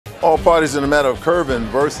All parties in the matter of Curvin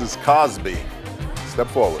versus Cosby. Step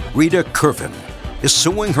forward. Rita Curvin is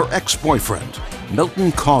suing her ex-boyfriend,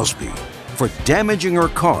 Milton Cosby, for damaging her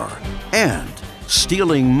car and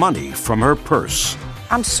stealing money from her purse.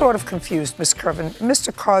 I'm sort of confused, Miss Curvin.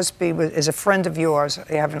 Mr. Cosby is a friend of yours.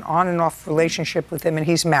 You have an on and off relationship with him, and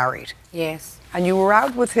he's married. Yes. And you were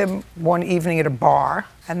out with him one evening at a bar,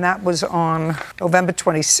 and that was on November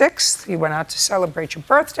 26th. You went out to celebrate your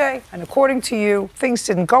birthday, and according to you, things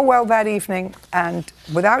didn't go well that evening, and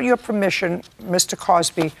without your permission, Mr.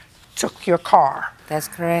 Cosby took your car. That's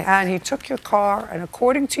correct. And he took your car, and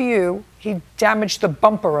according to you, he damaged the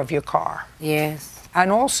bumper of your car. Yes.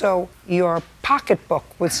 And also, your pocketbook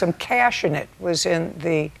with some cash in it was in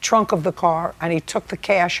the trunk of the car, and he took the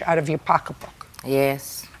cash out of your pocketbook.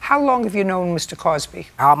 Yes. How long have you known Mr. Cosby?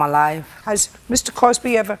 All my life. Has Mr.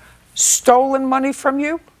 Cosby ever stolen money from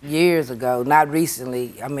you? Years ago, not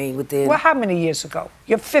recently. I mean, within... Well, how many years ago?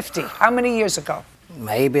 You're 50. How many years ago?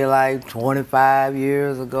 Maybe like 25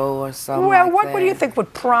 years ago or something Well, like what do you think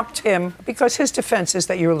would prompt him? Because his defense is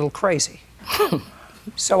that you're a little crazy.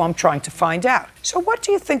 So I'm trying to find out. So what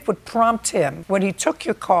do you think would prompt him when he took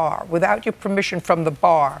your car without your permission from the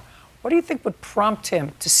bar? What do you think would prompt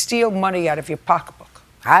him to steal money out of your pocketbook?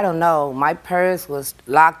 I don't know. My purse was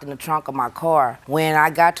locked in the trunk of my car. When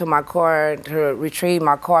I got to my car to retrieve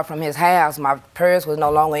my car from his house, my purse was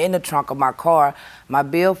no longer in the trunk of my car. My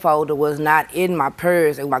bill folder was not in my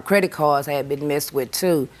purse, and my credit cards had been messed with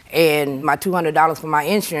too. And my $200 for my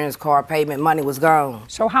insurance car payment money was gone.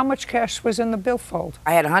 So how much cash was in the bill folder?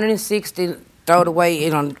 I had $160 thrown away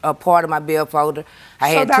in a part of my bill folder. I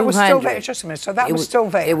had that $200. Was still there. Just a minute. So that was still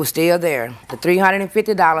there. It was still there. The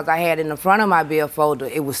 $350 I had in the front of my bill folder,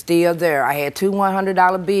 it was still there. I had two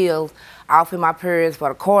 $100 bills off in my purse for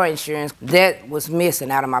the car insurance. That was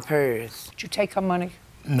missing out of my purse. Did you take her money?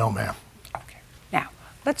 No, ma'am. Okay. Now,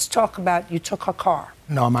 let's talk about you took her car.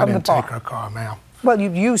 No, I didn't take her car, ma'am. Well,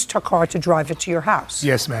 you used her car to drive it to your house.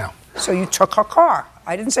 Yes, ma'am. So you took her car.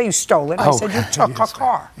 I didn't say you stole it. I said you took her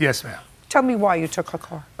car. Yes, ma'am. Tell me why you took her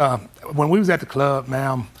car. When we was at the club,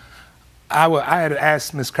 ma'am, I had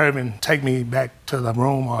asked Miss Curvin take me back to the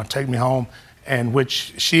room or take me home, and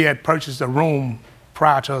which she had purchased a room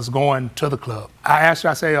prior to us going to the club. I asked her,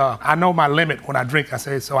 I say, I know my limit when I drink. I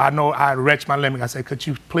said, so I know I reached my limit. I said, could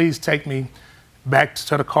you please take me back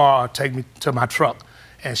to the car or take me to my truck?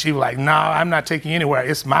 And she was like, no, I'm not taking you anywhere.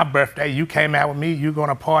 It's my birthday. You came out with me. You're going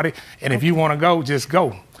to party. And if you want to go, just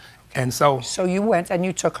go. And so... So you went and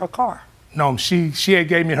you took her car? No, she had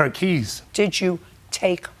gave me her keys. Did you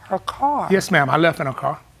take her car? Yes, ma'am. I left in her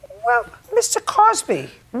car. Well, Mr. Cosby,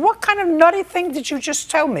 what kind of nutty thing did you just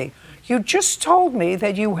tell me? You just told me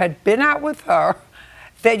that you had been out with her,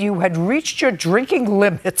 that you had reached your drinking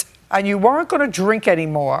limit, and you weren't going to drink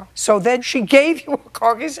anymore. So then she gave you her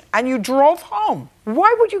car keys and you drove home.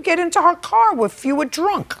 Why would you get into her car if you were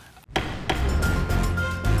drunk?